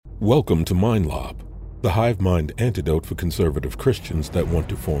Welcome to MindLob, the hive mind antidote for conservative Christians that want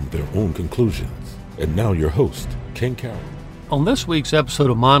to form their own conclusions. And now your host, Ken Carroll. On this week's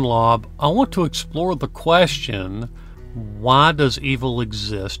episode of MindLob, I want to explore the question, why does evil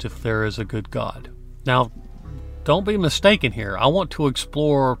exist if there is a good God? Now, don't be mistaken here. I want to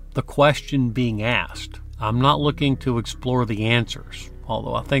explore the question being asked. I'm not looking to explore the answers,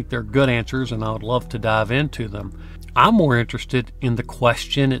 although I think they're good answers and I would love to dive into them. I'm more interested in the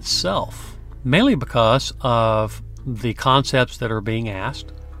question itself, mainly because of the concepts that are being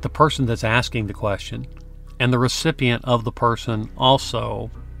asked, the person that's asking the question, and the recipient of the person also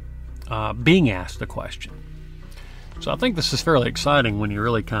being asked the question. So I think this is fairly exciting when you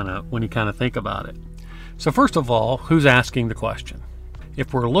really kind of think about it. So first of all, who's asking the question?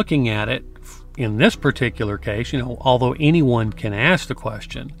 If we're looking at it in this particular case, although anyone can ask the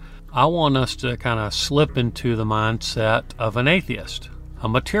question, I want us to kind of slip into the mindset of an atheist, a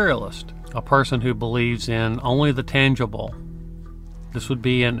materialist, a person who believes in only the tangible. This would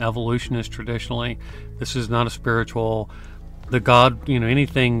be an evolutionist traditionally. This is not a spiritual. The God,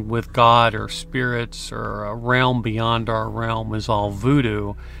 anything with God or spirits or a realm beyond our realm is all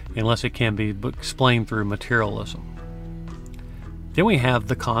voodoo unless it can be explained through materialism. Then we have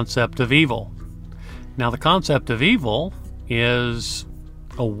the concept of evil. Now, the concept of evil is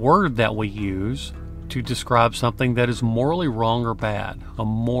a word that we use to describe something that is morally wrong or bad,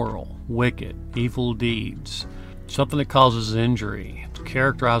 immoral, wicked, evil deeds, something that causes injury, to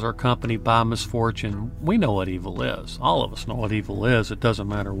characterize our company by misfortune. We know what evil is. All of us know what evil is. It doesn't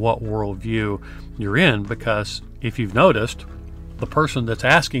matter what worldview you're in, because if you've noticed, the person that's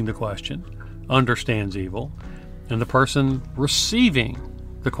asking the question understands evil, and the person receiving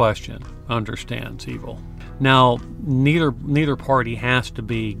the question understands evil. Now, neither party has to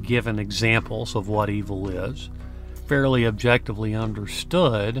be given examples of what evil is. Fairly objectively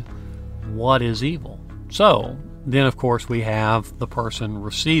understood, what is evil? So, then of course we have the person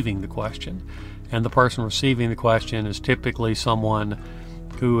receiving the question. And the person receiving the question is typically someone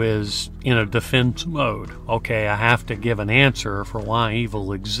who is in a defense mode. Okay, I have to give an answer for why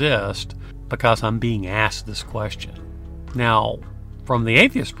evil exists because I'm being asked this question. Now, from the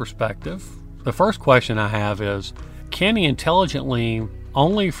atheist perspective, the first question I have is, can he intelligently,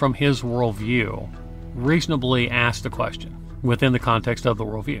 only from his worldview, reasonably ask the question within the context of the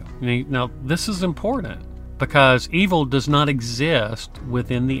worldview? Now, this is important because evil does not exist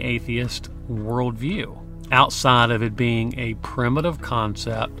within the atheist worldview, outside of it being a primitive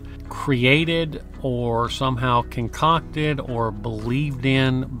concept created or somehow concocted or believed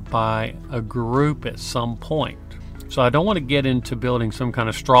in by a group at some point. So I don't want to get into building some kind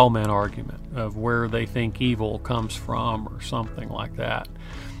of straw man argument of where they think evil comes from or something like that.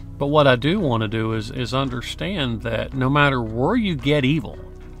 But what I do want to do is understand that no matter where you get evil,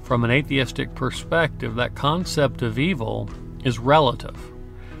 from an atheistic perspective, that concept of evil is relative.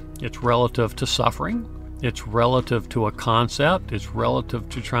 It's relative to suffering. It's relative to a concept. It's relative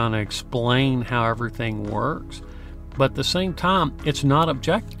to trying to explain how everything works. But at the same time, it's not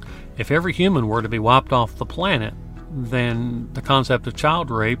objective. If every human were to be wiped off the planet, then the concept of child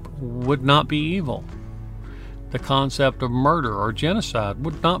rape would not be evil. The concept of murder or genocide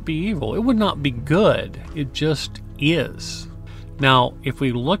would not be evil. It would not be good. It just is. Now, if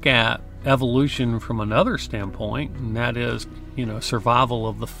we look at evolution from another standpoint, and that is, survival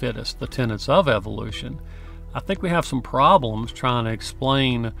of the fittest, the tenets of evolution, I think we have some problems trying to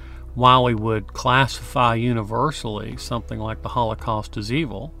explain why we would classify universally something like the Holocaust as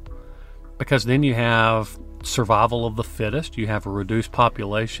evil, because then you have survival of the fittest, you have a reduced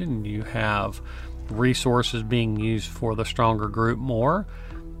population, you have resources being used for the stronger group more,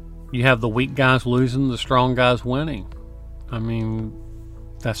 you have the weak guys losing, the strong guys winning. I mean,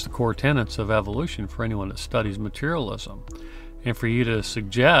 that's the core tenets of evolution for anyone that studies materialism. And for you to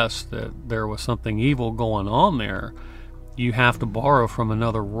suggest that there was something evil going on there, you have to borrow from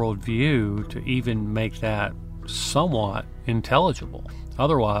another worldview to even make that somewhat intelligible.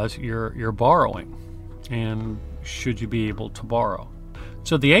 Otherwise, you're borrowing. And should you be able to borrow?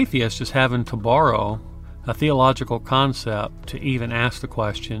 So the atheist is having to borrow a theological concept to even ask the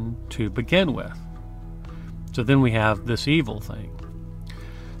question to begin with. So then we have this evil thing.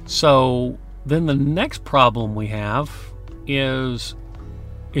 So then the next problem we have is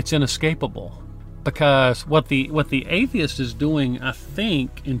it's inescapable. Because what the atheist is doing, I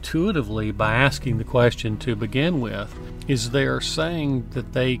think, intuitively by asking the question to begin with, is they're saying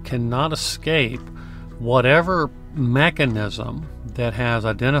that they cannot escape whatever mechanism that has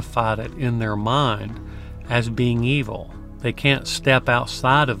identified it in their mind as being evil. They can't step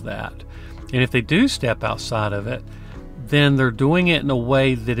outside of that. And if they do step outside of it, then they're doing it in a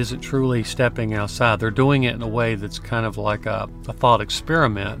way that isn't truly stepping outside. They're doing it in a way that's kind of like a thought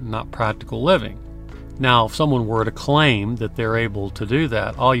experiment, not practical living. Now, if someone were to claim that they're able to do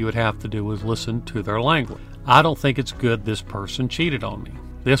that, all you would have to do is listen to their language. I don't think it's good this person cheated on me.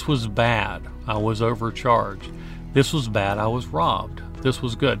 This was bad. I was overcharged. This was bad. I was robbed. This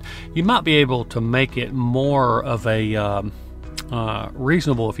was good. You might be able to make it more of a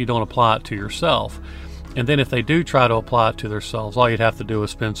reasonable if you don't apply it to yourself. And then if they do try to apply it to themselves, all you'd have to do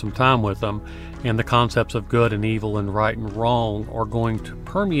is spend some time with them, and the concepts of good and evil and right and wrong are going to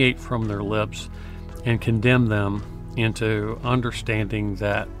permeate from their lips and condemn them into understanding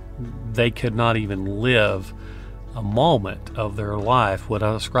that they could not even live a moment of their life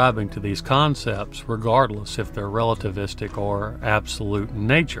without ascribing to these concepts, regardless if they're relativistic or absolute in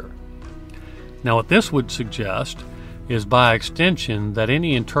nature. Now, what this would suggest is, by extension, that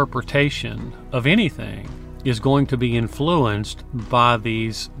any interpretation of anything is going to be influenced by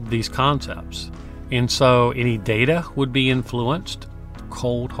these concepts. And so any data would be influenced.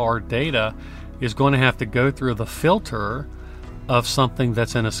 Cold, hard data is going to have to go through the filter of something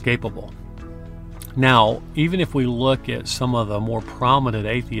that's inescapable. Now, even if we look at some of the more prominent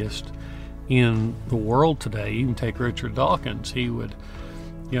atheists in the world today, even take Richard Dawkins, he would,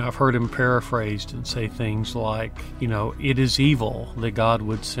 I've heard him paraphrased and say things like, it is evil that God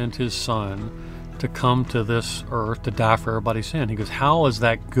would send his son to come to this earth to die for everybody's sin. He goes, how is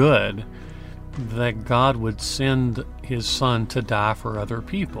that good that God would send his son to die for other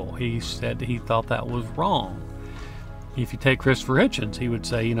people? He said he thought that was wrong. If you take Christopher Hitchens, he would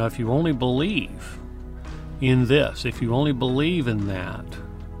say, if you only believe in this, if you only believe in that,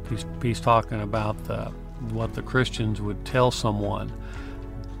 he's talking about what the Christians would tell someone,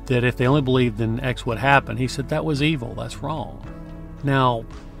 that if they only believed in X would happen. He said that was evil, that's wrong. Now,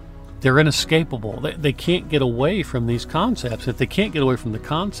 they're inescapable. They can't get away from these concepts. If they can't get away from the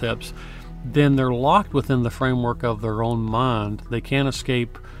concepts, then they're locked within the framework of their own mind. They can't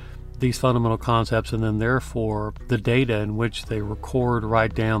escape these fundamental concepts, and then therefore the data in which they record,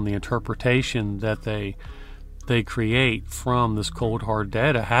 write down, the interpretation that they create from this cold hard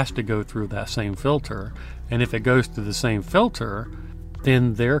data has to go through that same filter. And if it goes through the same filter,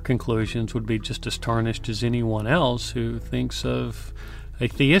 then their conclusions would be just as tarnished as anyone else who thinks of a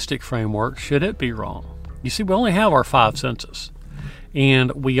theistic framework should it be wrong. You see, we only have our five senses,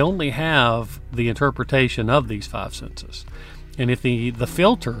 and we only have the interpretation of these five senses. And if the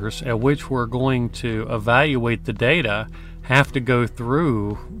filters at which we're going to evaluate the data have to go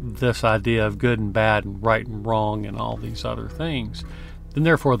through this idea of good and bad and right and wrong and all these other things, then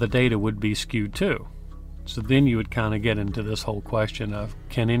therefore the data would be skewed too. So then you would kind of get into this whole question of,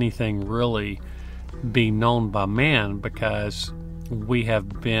 can anything really be known by man? Because we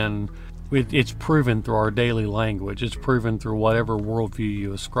have been, it's proven through our daily language, it's proven through whatever worldview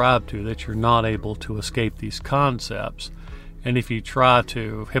you ascribe to, that you're not able to escape these concepts. And if you try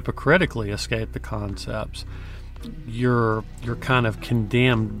to hypocritically escape the concepts, you're kind of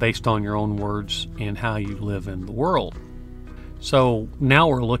condemned based on your own words and how you live in the world. So now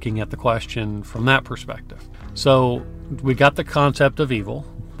we're looking at the question from that perspective. So we got the concept of evil.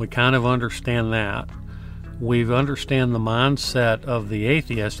 We kind of understand that. We understand the mindset of the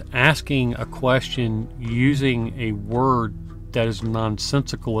atheist asking a question using a word that is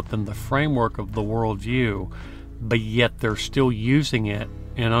nonsensical within the framework of the worldview, but yet they're still using it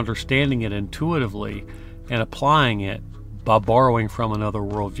and understanding it intuitively and applying it by borrowing from another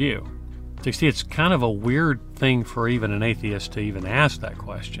worldview. So you see, it's kind of a weird thing for even an atheist to even ask that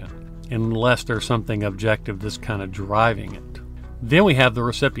question, unless there's something objective that's kind of driving it. Then we have the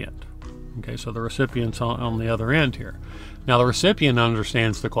recipient. Okay, so the recipient's on the other end here. Now, the recipient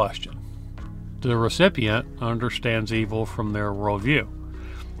understands the question. The recipient understands evil from their worldview.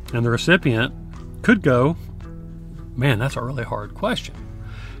 And the recipient could go, man, that's a really hard question.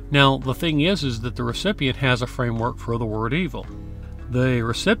 Now, the thing is that the recipient has a framework for the word evil. The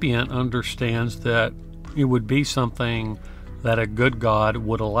recipient understands that it would be something that a good God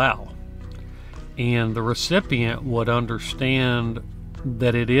would allow. And the recipient would understand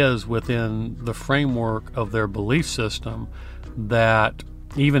that it is within the framework of their belief system that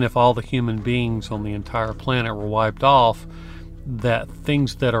even if all the human beings on the entire planet were wiped off, that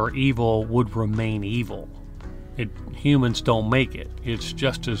things that are evil would remain evil. Humans don't make it. It's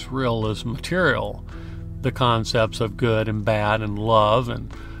just as real as material. The concepts of good and bad and love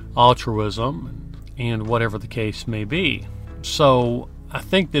and altruism and whatever the case may be. So I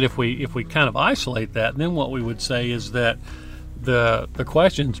think that if we kind of isolate that, then what we would say is that the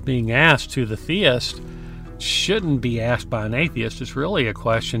questions being asked to the theist shouldn't be asked by an atheist. It's really a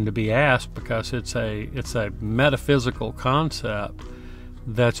question to be asked because it's a metaphysical concept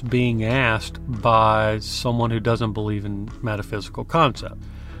that's being asked by someone who doesn't believe in metaphysical concept.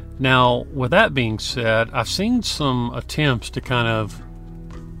 Now, with that being said, I've seen some attempts to kind of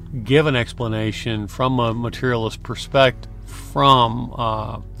give an explanation from a materialist perspective from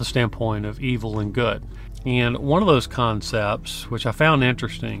the standpoint of evil and good. And one of those concepts, which I found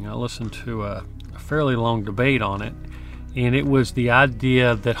interesting, I listened to a fairly long debate on it, and it was the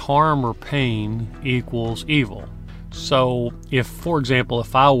idea that harm or pain equals evil. So if, for example,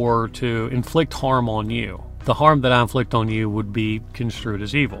 if I were to inflict harm on you, the harm that I inflict on you would be construed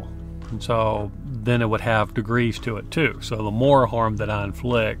as evil. And so then it would have degrees to it too. So the more harm that I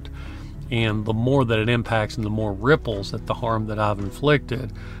inflict and the more that it impacts and the more ripples that the harm that I've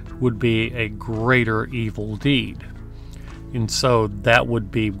inflicted would be a greater evil deed. And so that would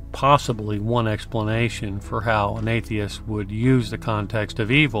be possibly one explanation for how an atheist would use the context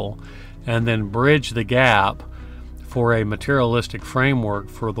of evil and then bridge the gap for a materialistic framework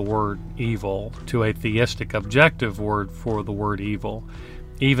for the word evil to a theistic objective word for the word evil.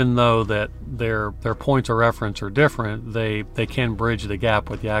 Even though that their points of reference are different, they can bridge the gap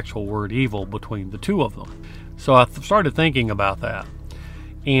with the actual word evil between the two of them. So I started thinking about that.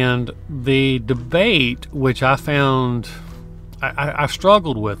 And the debate, which I found, I've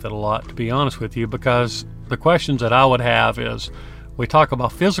struggled with it a lot, to be honest with you, because the questions that I would have is, we talk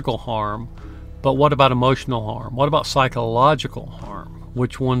about physical harm, but what about emotional harm? What about psychological harm?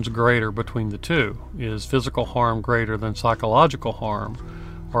 Which one's greater between the two? Is physical harm greater than psychological harm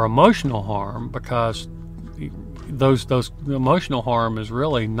or emotional harm? Because those emotional harm is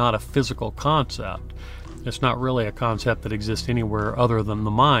really not a physical concept. It's not really a concept that exists anywhere other than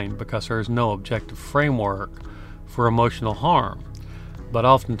the mind, because there is no objective framework for emotional harm. But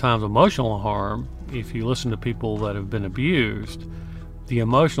oftentimes emotional harm, if you listen to people that have been abused, the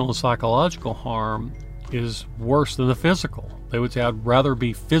emotional and psychological harm is worse than the physical. They would say, I'd rather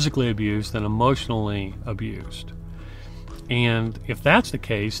be physically abused than emotionally abused. And if that's the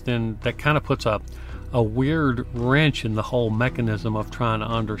case, then that kind of puts a weird wrench in the whole mechanism of trying to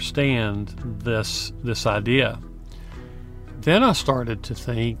understand this idea. Then I started to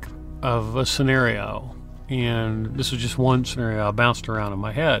think of a scenario, and this was just one scenario I bounced around in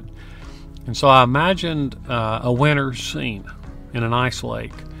my head. And so I imagined a winter scene in an ice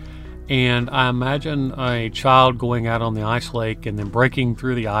lake. And I imagine a child going out on the ice lake and then breaking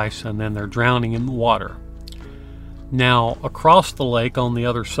through the ice, and then they're drowning in the water. Now, across the lake on the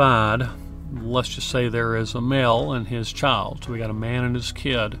other side, let's just say there is a male and his child. So we got a man and his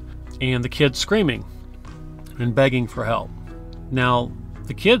kid, and the kid's screaming and begging for help. Now,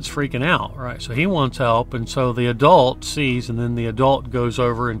 the kid's freaking out, right? So he wants help, and so the adult sees, and then the adult goes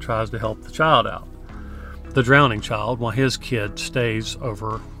over and tries to help the child out, the drowning child, while his kid stays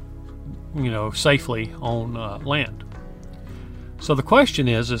over, safely on land. So the question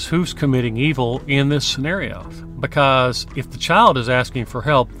is who's committing evil in this scenario? Because if the child is asking for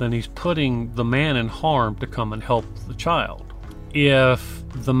help, then he's putting the man in harm to come and help the child. If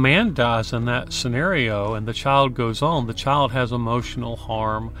the man dies in that scenario and the child goes on, the child has emotional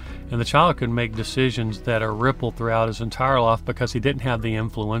harm, and the child can make decisions that are rippled throughout his entire life because he didn't have the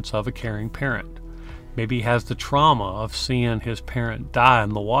influence of a caring parent. Maybe he has the trauma of seeing his parent die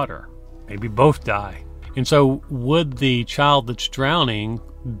in the water. Maybe both die. And so would the child that's drowning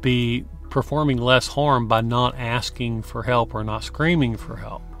be performing less harm by not asking for help or not screaming for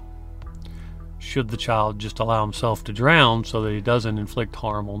help? Should the child just allow himself to drown so that he doesn't inflict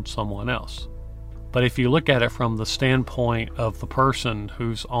harm on someone else? But if you look at it from the standpoint of the person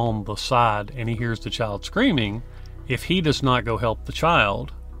who's on the side and he hears the child screaming, if he does not go help the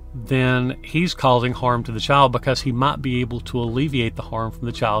child, then he's causing harm to the child because he might be able to alleviate the harm from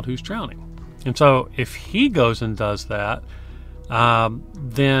the child who's drowning. And so if he goes and does that,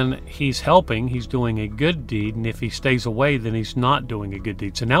 then he's helping, he's doing a good deed, and if he stays away, then he's not doing a good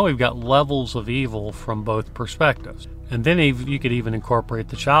deed. So now we've got levels of evil from both perspectives. And then you could even incorporate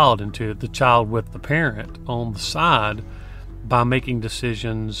the child into the child with the parent on the side by making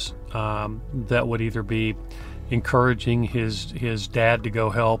decisions that would either be encouraging his dad to go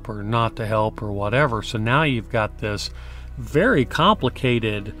help or not to help or whatever. So now you've got this very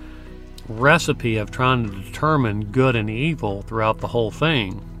complicated recipe of trying to determine good and evil throughout the whole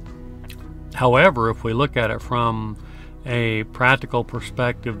thing. However, if we look at it from a practical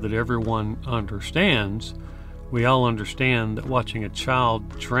perspective that everyone understands, we all understand that watching a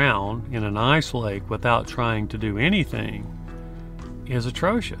child drown in an ice lake without trying to do anything is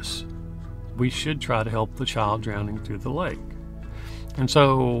atrocious. We should try to help the child drowning through the lake. And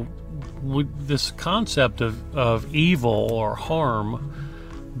so this concept of evil or harm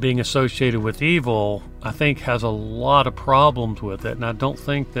being associated with evil, I think, has a lot of problems with it. And I don't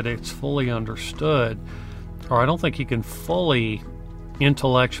think that it's fully understood, or I don't think you can fully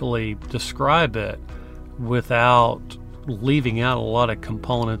intellectually describe it without leaving out a lot of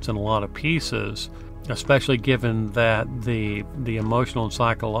components and a lot of pieces, especially given that the emotional and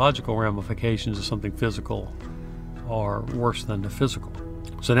psychological ramifications of something physical are worse than the physical.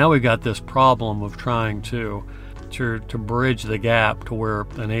 So now we've got this problem of trying to bridge the gap to where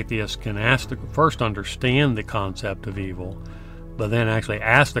an atheist can first understand the concept of evil, but then actually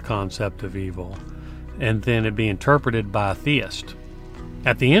ask the concept of evil, and then it be interpreted by a theist.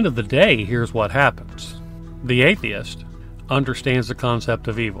 At the end of the day, here's what happens. The atheist understands the concept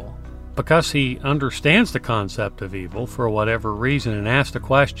of evil. Because he understands the concept of evil for whatever reason and asks the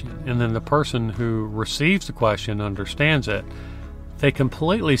question, and then the person who receives the question understands it, they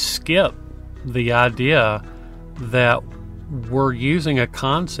completely skip the idea that we're using a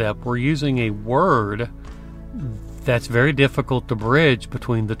concept, we're using a word that's very difficult to bridge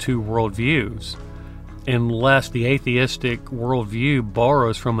between the two worldviews, unless the atheistic worldview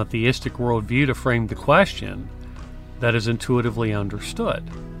borrows from a theistic worldview to frame the question that is intuitively understood.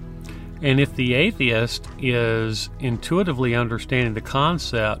 And if the atheist is intuitively understanding the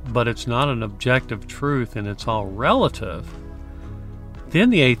concept, but it's not an objective truth and it's all relative,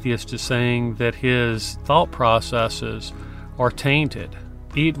 then the atheist is saying that his thought processes are tainted.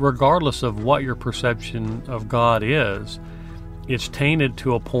 Regardless of what your perception of God is, it's tainted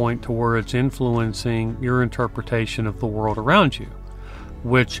to a point to where it's influencing your interpretation of the world around you.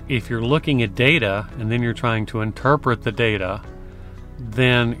 Which, if you're looking at data and then you're trying to interpret the data,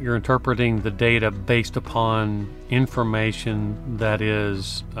 then you're interpreting the data based upon information that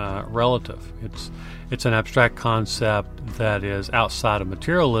is relative. It's an abstract concept that is outside of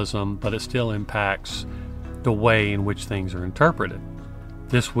materialism, but it still impacts the way in which things are interpreted.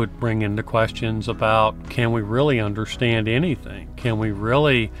 This would bring into questions about, can we really understand anything? Can we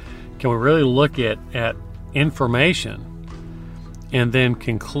really look at information and then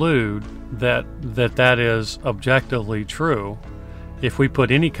conclude that is objectively true if we put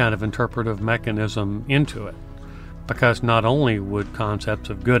any kind of interpretive mechanism into it? Because not only would concepts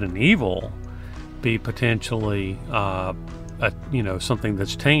of good and evil be potentially something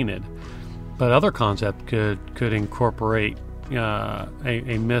that's tainted, but other concepts could incorporate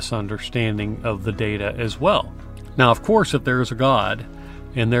a misunderstanding of the data as well. Now, of course, if there is a God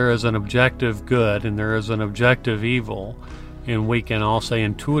and there is an objective good and there is an objective evil, and we can all say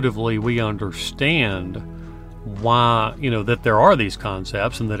intuitively we understand why, that there are these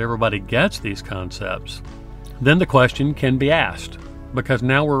concepts and that everybody gets these concepts, then the question can be asked, because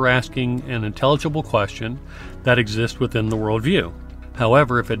now we're asking an intelligible question that exists within the worldview.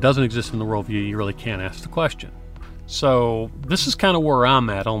 However, if it doesn't exist in the worldview, you really can't ask the question. So this is kind of where I'm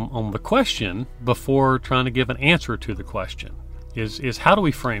at on the question before trying to give an answer to the question, is how do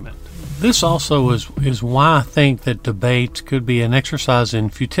we frame it? This also is why I think that debates could be an exercise in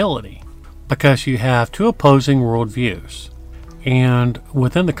futility, because you have two opposing worldviews. And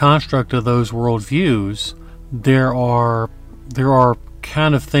within the construct of those worldviews, there are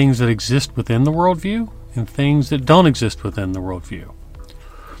kind of things that exist within the worldview and things that don't exist within the worldview.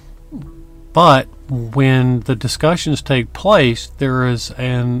 But when the discussions take place, there is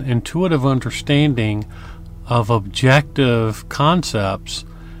an intuitive understanding of objective concepts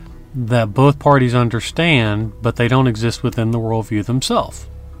that both parties understand, but they don't exist within the worldview themselves.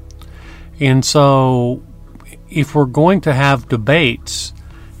 And so if we're going to have debates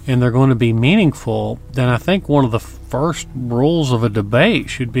and they're going to be meaningful, then I think one of the first rules of a debate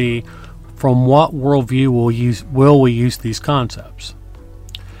should be, from what worldview will we use these concepts?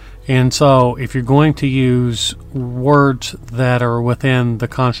 And so if you're going to use words that are within the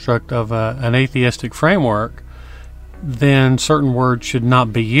construct of an atheistic framework, then certain words should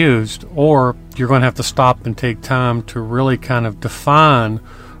not be used, or you're going to have to stop and take time to really kind of define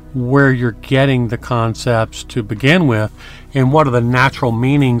where you're getting the concepts to begin with and what are the natural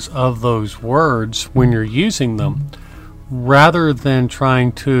meanings of those words when you're using them, rather than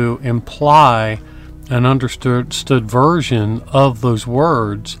trying to imply an understood version of those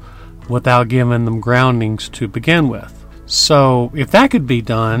words without giving them groundings to begin with. So if that could be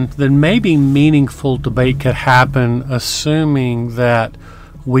done, then maybe meaningful debate could happen, assuming that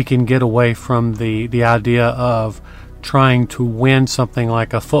we can get away from the idea of trying to win something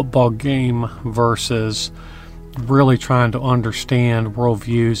like a football game versus really trying to understand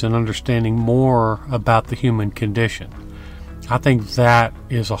worldviews and understanding more about the human condition. I think that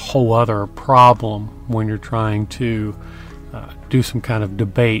is a whole other problem when you're trying to do some kind of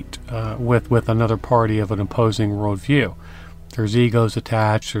debate with another party of an opposing worldview. There's egos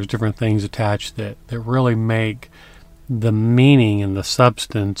attached, there's different things attached that really make the meaning and the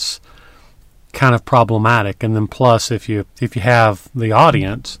substance kind of problematic. And then plus, if you have the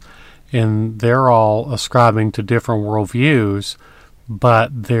audience and they're all ascribing to different worldviews,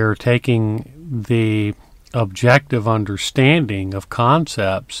 but they're taking the objective understanding of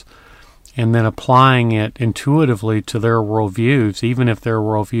concepts and then applying it intuitively to their worldviews, even if their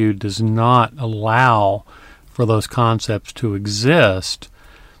worldview does not allow for those concepts to exist,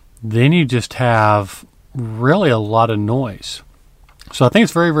 then you just have really a lot of noise. So I think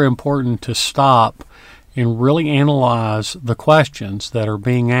it's very, very important to stop and really analyze the questions that are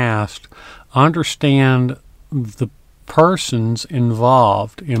being asked, understand the persons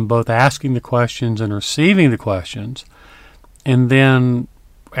involved in both asking the questions and receiving the questions, and then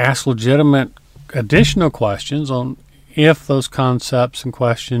ask legitimate additional questions on if those concepts and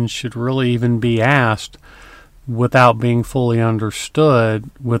questions should really even be asked without being fully understood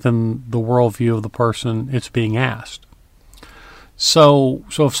within the worldview of the person it's being asked. So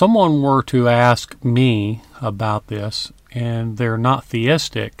if someone were to ask me about this and they're not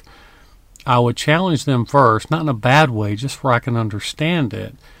theistic, I would challenge them first, not in a bad way, just where I can understand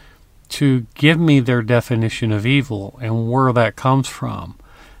it, to give me their definition of evil and where that comes from.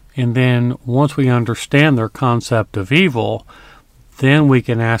 And then once we understand their concept of evil, then we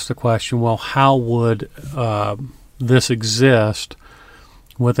can ask the question, well, how would this exist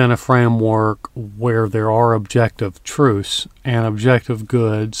within a framework where there are objective truths and objective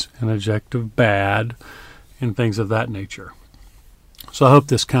goods and objective bad and things of that nature? So I hope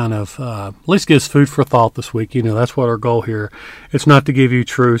this kind of at least gives food for thought this week. That's what our goal here. It's not to give you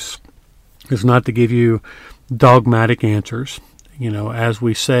truths. It's not to give you dogmatic answers. As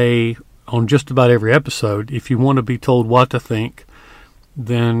we say on just about every episode, if you want to be told what to think,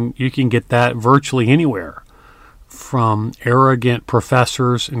 then you can get that virtually anywhere, from arrogant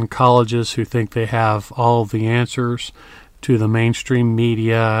professors in colleges who think they have all of the answers, to the mainstream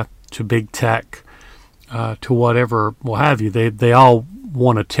media, to big tech, to whatever will have you. They all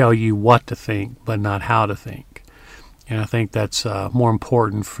want to tell you what to think, but not how to think. And I think that's more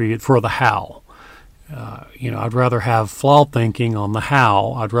important for the how. I'd rather have flawed thinking on the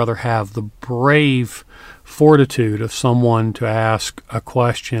how. I'd rather have the brave fortitude of someone to ask a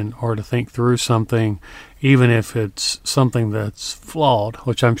question or to think through something, even if it's something that's flawed,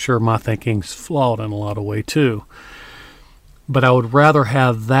 which I'm sure my thinking's flawed in a lot of ways too. But I would rather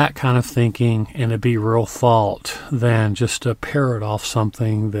have that kind of thinking and it be real thought than just to parrot off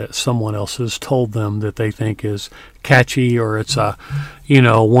something that someone else has told them that they think is catchy, or it's a,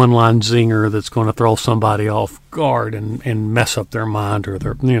 one-line zinger that's going to throw somebody off guard and mess up their mind, or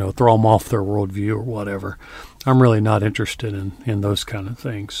throw them off their worldview or whatever. I'm really not interested in those kind of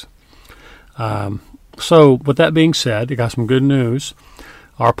things. So with that being said, I got some good news.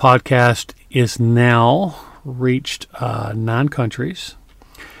 Our podcast is now reached 9 countries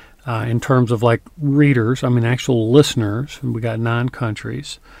in terms of readers. Actual listeners. We got 9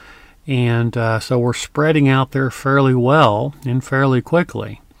 countries, and so we're spreading out there fairly well and fairly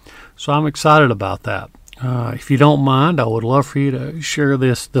quickly. So I'm excited about that. If you don't mind, I would love for you to share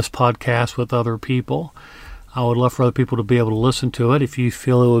this podcast with other people. I would love for other people to be able to listen to it if you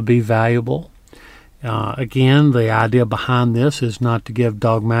feel it would be valuable. Again, the idea behind this is not to give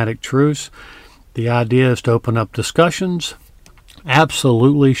dogmatic truths. The idea is to open up discussions,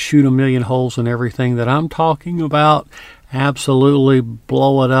 absolutely shoot a million holes in everything that I'm talking about, absolutely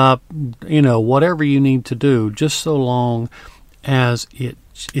blow it up, whatever you need to do, just so long as it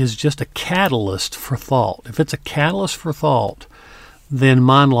is just a catalyst for thought. If it's a catalyst for thought, then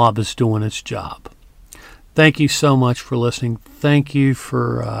MindLob is doing its job. Thank you so much for listening. Thank you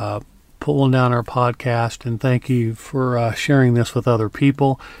for pulling down our podcast, and thank you for sharing this with other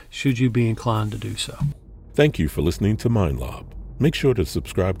people, should you be inclined to do so. Thank you for listening to MindLob. Make sure to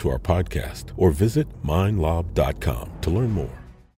subscribe to our podcast or visit mindlob.com to learn more.